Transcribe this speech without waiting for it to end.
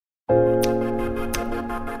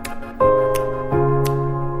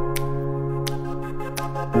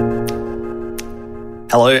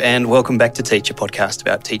Hello and welcome back to Teach, a podcast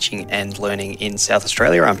about teaching and learning in South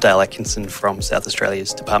Australia. I'm Dale Atkinson from South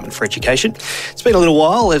Australia's Department for Education. It's been a little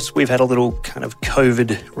while as we've had a little kind of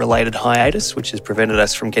COVID-related hiatus, which has prevented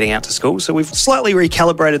us from getting out to school. So we've slightly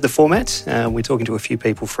recalibrated the format. We're talking to a few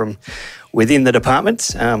people from within the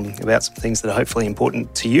department about some things that are hopefully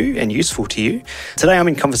important to you and useful to you. Today I'm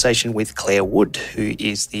in conversation with Claire Wood, who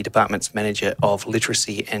is the department's manager of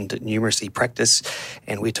literacy and numeracy practice,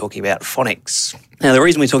 and we're talking about phonics. Now, the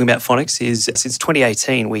reason we're talking about phonics is since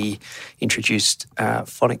 2018 we introduced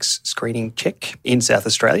phonics screening check in South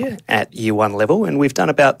Australia at Year 1 level, and we've done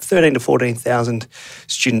about 13,000 to 14,000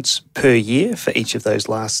 students per year for each of those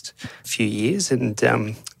last few years, and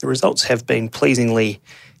the results have been pleasingly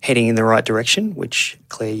heading in the right direction, which,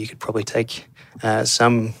 Claire, you could probably take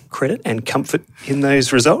some credit and comfort in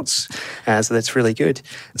those results. So that's really good.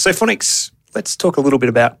 So phonics, let's talk a little bit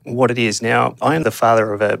about what it is. Now, I am the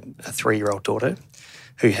father of a 3-year-old daughter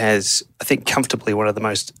who has, I think, comfortably one of the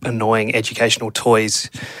most annoying educational toys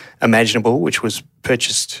imaginable, which was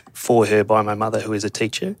purchased for her by my mother, who is a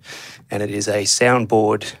teacher. And it is a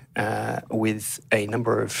soundboard with a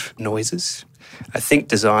number of noises, I think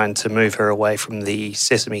designed to move her away from the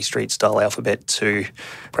Sesame Street style alphabet to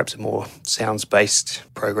perhaps a more sounds-based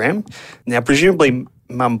program. Now, presumably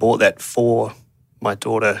Mum bought that for my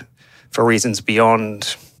daughter for reasons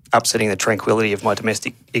beyond upsetting the tranquility of my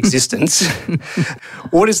domestic existence.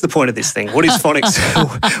 What is the point of this thing? What is phonics?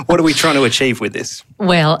 What are we trying to achieve with this?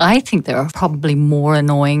 Well, I think there are probably more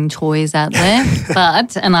annoying toys out there,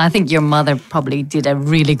 and I think your mother probably did a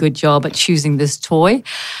really good job at choosing this toy.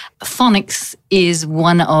 Phonics is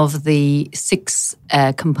one of the 6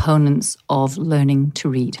 components of learning to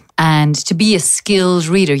read. And to be a skilled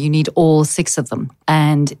reader, you need all 6 of them.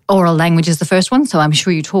 And oral language is the first one, so I'm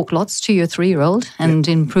sure you talk lots to your 3-year-old and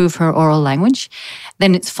improve her oral language.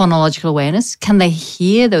 Then it's phonological awareness. Can they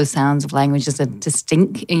hear those sounds of language as a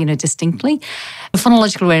distinctly?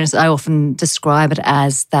 Phonological awareness, I often describe it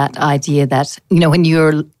as that idea that, when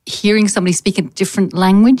you're hearing somebody speak a different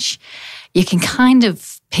language, you can kind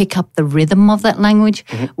of pick up the rhythm of that language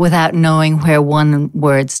without knowing where one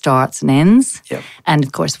word starts and ends. Yep. And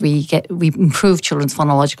of course, we improve children's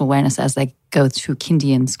phonological awareness as they go through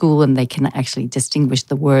kindy in school, and they can actually distinguish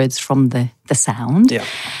the words from the sound. Yep.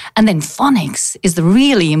 And then phonics is the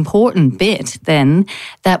really important bit then,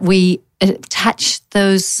 that we attach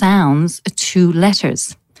those sounds to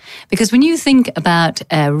letters. Because when you think about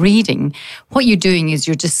reading, what you're doing is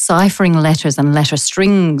you're deciphering letters and letter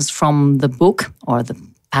strings from the book or the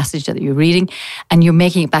passage that you're reading, and you're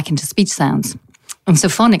making it back into speech sounds. And so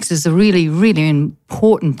phonics is a really, really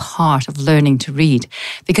important part of learning to read.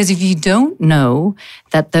 Because if you don't know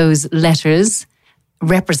that those letters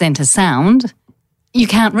represent a sound, you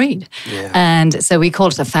can't read. Yeah. And so we call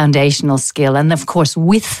it a foundational skill. And of course,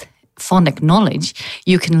 with phonic knowledge,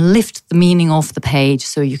 you can lift the meaning off the page,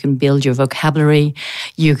 so you can build your vocabulary,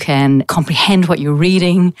 you can comprehend what you're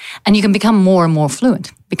reading, and you can become more and more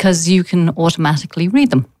fluent because you can automatically read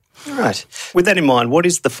them. Right. With that in mind, what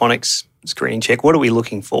is the phonics screening check? What are we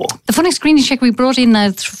looking for? The phonics screening check we brought in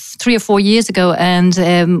 3 or 4 years ago,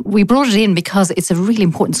 and we brought it in because it's a really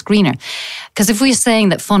important screener. Because if we're saying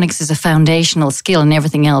that phonics is a foundational skill and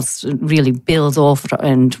everything else really builds off it,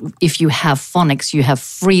 and if you have phonics, you have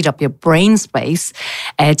freed up your brain space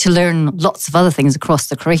to learn lots of other things across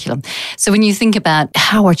the curriculum. So when you think about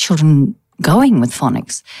how are children going with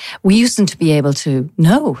phonics, we used them to be able to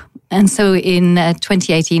know. And so in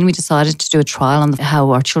 2018, we decided to do a trial on how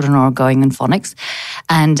our children are going in phonics.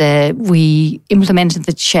 And we implemented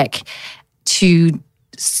the check to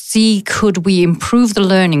see could we improve the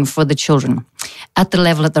learning for the children at the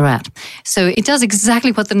level that they're at. So it does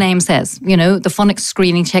exactly what the name says. The phonics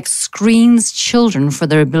screening check screens children for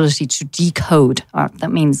their ability to decode, or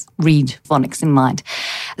that means read phonics in mind.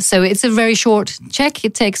 So it's a very short check.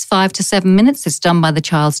 It takes 5 to 7 minutes. It's done by the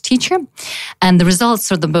child's teacher. And the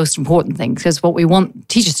results are the most important thing, because what we want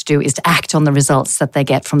teachers to do is to act on the results that they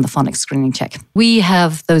get from the phonics screening check. We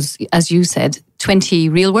have those, as you said, 20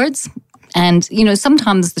 real words. And,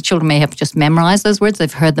 sometimes the children may have just memorized those words.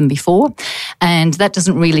 They've heard them before. And that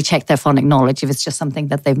doesn't really check their phonic knowledge if it's just something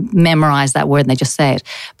that they've memorized that word and they just say it.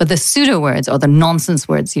 But the pseudo words or the nonsense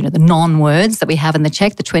words, the non-words that we have in the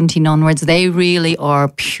check, the 20 non-words, they really are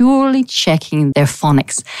purely checking their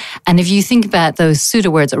phonics. And if you think about those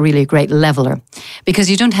pseudo words are really a great leveler, because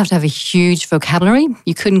you don't have to have a huge vocabulary.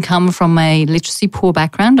 You couldn't come from a literacy poor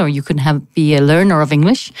background, or you couldn't be a learner of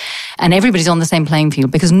English. And everybody's on the same playing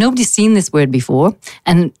field because nobody's seen this word before,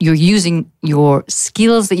 and you're using your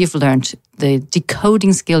skills that you've learned, the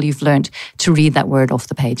decoding skill you've learned to read that word off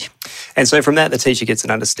the page. And so from that, the teacher gets an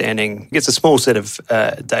understanding, gets a small set of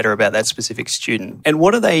data about that specific student. And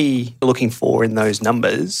what are they looking for in those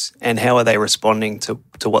numbers, and how are they responding to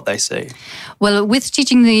what they see? Well, with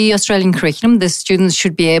teaching the Australian curriculum, the students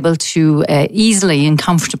should be able to easily and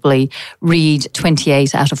comfortably read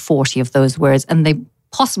 28 out of 40 of those words, and they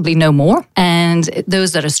possibly know more, and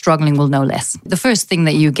those that are struggling will know less. The first thing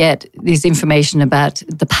that you get is information about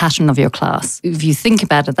the pattern of your class. If you think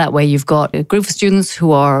about it that way, you've got a group of students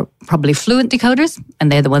who are probably fluent decoders,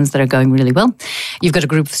 and they're the ones that are going really well. You've got a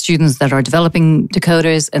group of students that are developing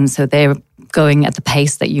decoders, and so they're going at the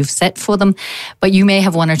pace that you've set for them. But you may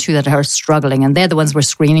have one or two that are struggling, and they're the ones we're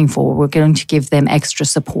screening for. We're going to give them extra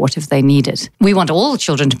support if they need it. We want all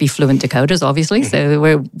children to be fluent decoders, obviously,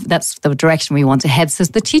 so that's the direction we want to head. So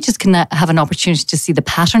the teachers can have an opportunity to see the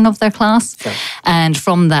pattern of their class, and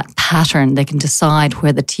from that pattern, they can decide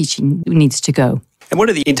where the teaching needs to go. And what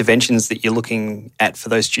are the interventions that you're looking at for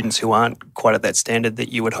those students who aren't quite at that standard that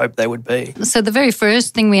you would hope they would be? So the very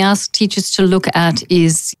first thing we ask teachers to look at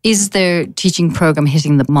is their teaching program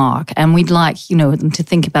hitting the mark? And we'd like, them to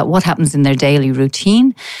think about what happens in their daily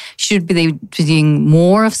routine. Should they be doing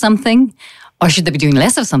more of something? Or should they be doing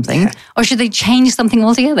less of something? Or should they change something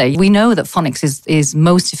altogether? We know that phonics is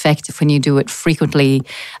most effective when you do it frequently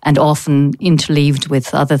and often interleaved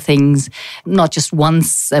with other things, not just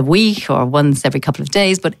once a week or once every couple of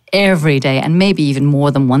days, but every day, and maybe even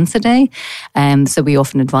more than once a day. So we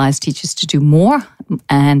often advise teachers to do more.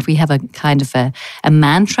 And we have a kind of a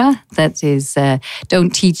mantra that is,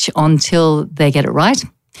 don't teach until they get it right.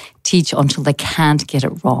 Teach until they can't get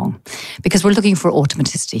it wrong, because we're looking for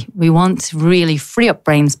automaticity. We want to really free up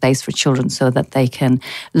brain space for children so that they can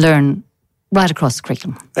learn right across the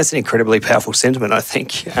curriculum. That's an incredibly powerful sentiment, I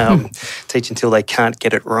think. Teach until they can't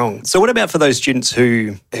get it wrong. So what about for those students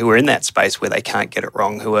who are in that space where they can't get it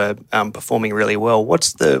wrong, who are performing really well?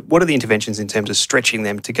 What are the interventions in terms of stretching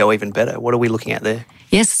them to go even better? What are we looking at there?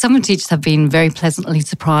 Yes, some teachers have been very pleasantly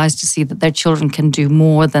surprised to see that their children can do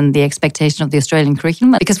more than the expectation of the Australian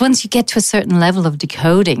curriculum. Because once you get to a certain level of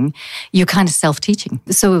decoding, you're kind of self-teaching.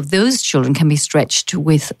 So if those children can be stretched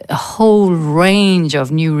with a whole range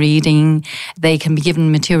of new reading, they can be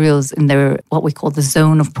given materials in their, what we call the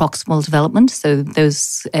zone of proximal development. So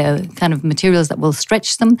those kind of materials that will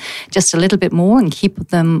stretch them just a little bit more and keep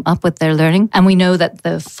them up with their learning. And we know that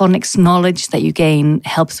the phonics knowledge that you gain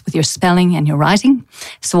helps with your spelling and your writing.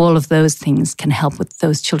 So all of those things can help with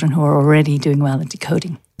those children who are already doing well at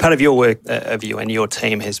decoding. Part of your work of you and your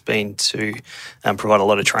team has been to provide a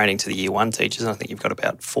lot of training to the Year 1 teachers. And I think you've got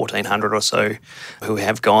about 1,400 or so who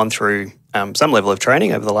have gone through some level of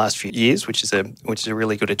training over the last few years, which is a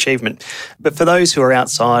really good achievement. But for those who are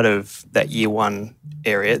outside of that Year 1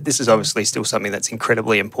 area, this is obviously still something that's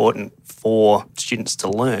incredibly important for students to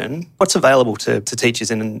learn. What's available to teachers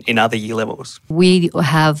in other year levels? We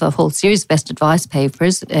have a whole series of best advice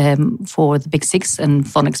papers for the Big Six, and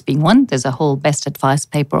phonics being one. There's a whole best advice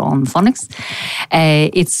paper on phonics.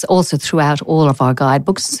 It's also throughout all of our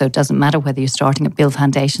guidebooks, so it doesn't matter whether you're starting at Bill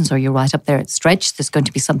Foundations or you're right up there at Stretch. There's going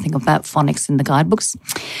to be something about phonics in the guidebooks.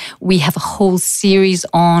 We have a whole series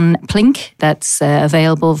on Plink that's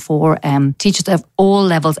available for teachers of all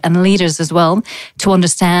levels and leaders as well to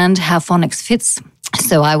understand how phonics fits.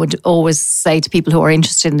 So I would always say to people who are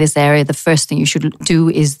interested in this area, the first thing you should do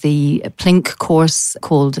is the Plink course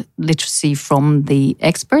called Literacy from the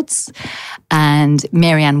Experts. And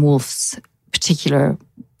Marianne Wolf's particular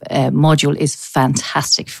module is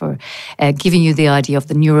fantastic for giving you the idea of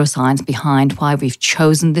the neuroscience behind why we've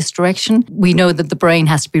chosen this direction. We know that the brain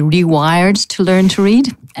has to be rewired to learn to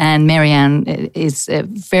read, and Marianne is a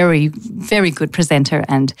very, very good presenter,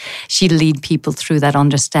 and she'll lead people through that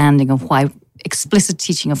understanding of why explicit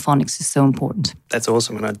teaching of phonics is so important. That's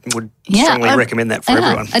awesome, and I would strongly recommend that for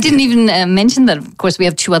everyone. I didn't even mention that, of course, we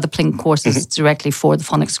have 2 other Plink courses directly for the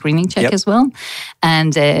phonics screening check as well.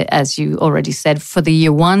 And as you already said, for the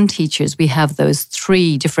Year 1 teachers, we have those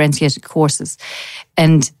 3 differentiated courses.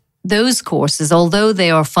 And those courses, although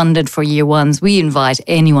they are funded for Year 1s, we invite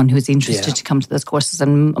anyone who's interested to come to those courses.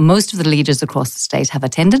 And most of the leaders across the state have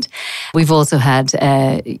attended. We've also had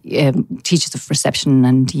teachers of reception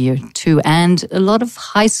and Year 2 and a lot of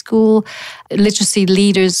high school literacy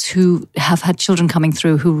leaders who have had children coming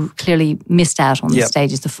through who clearly missed out on the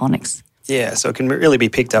stages of phonics. Yeah, so it can really be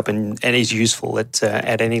picked up and is useful at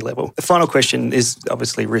any level. The final question is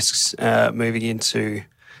obviously risks moving into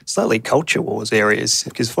slightly culture wars areas,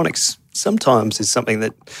 because phonics sometimes is something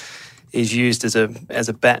that is used as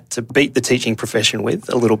a bat to beat the teaching profession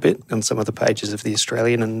with a little bit on some of the pages of the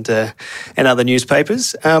Australian and other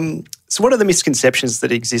newspapers. So what are the misconceptions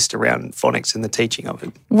that exist around phonics and the teaching of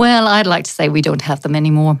it? Well, I'd like to say we don't have them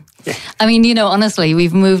anymore. Yeah. I mean, honestly,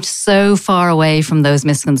 we've moved so far away from those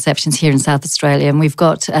misconceptions here in South Australia. And we've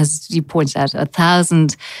got, as you pointed out,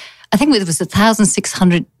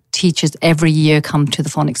 1,600 teachers every year come to the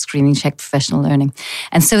Phonics Screening Check Professional Learning.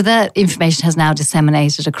 And so that information has now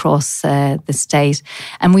disseminated across the state.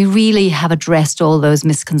 And we really have addressed all those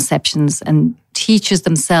misconceptions, and teachers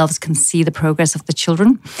themselves can see the progress of the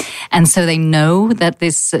children. And so they know that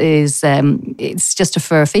this is, it's just a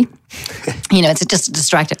furphy. It's just a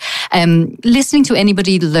distractor. Listening to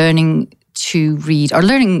anybody learning to read or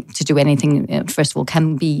learning to do anything, first of all,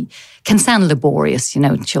 can sound laborious,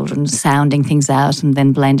 children sounding things out and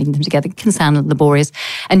then blending them together can sound laborious.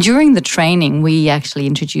 And during the training, we actually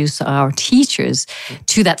introduce our teachers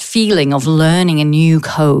to that feeling of learning a new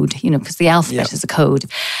code, because the alphabet is a code.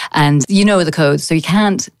 And you know the code, so you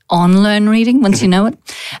can't unlearn reading once you know it.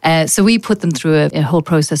 So we put them through a whole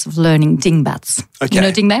process of learning dingbats. Okay. You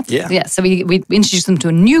know dingbats? Yeah. So we introduce them to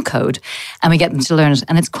a new code and we get them to learn it.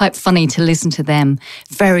 And it's quite funny to listen to them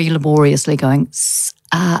very laboriously going, sad.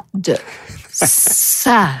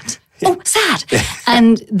 Oh, sad.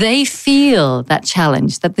 And they feel that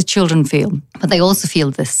challenge that the children feel, but they also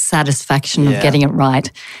feel the satisfaction of getting it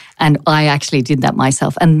right. And I actually did that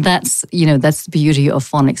myself. And that's the beauty of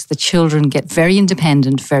phonics. The children get very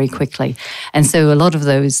independent very quickly. And so a lot of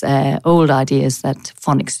those old ideas that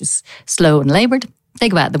phonics is slow and laboured, they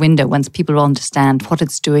go out the window once people understand what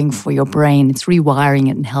it's doing for your brain. It's rewiring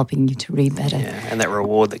it and helping you to read better. Yeah, and that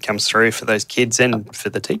reward that comes through for those kids and for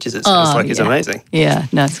the teachers, it sounds like is amazing. Yeah,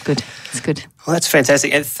 no, it's good. It's good. Well, that's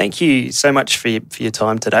fantastic. And thank you so much for your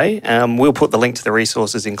time today. We'll put the link to the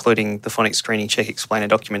resources, including the Phonics Screening Check Explainer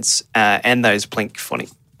documents and those Blink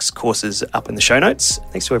Phonics courses up in the show notes.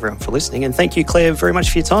 Thanks to everyone for listening. And thank you, Claire, very much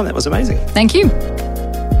for your time. That was amazing. Thank you.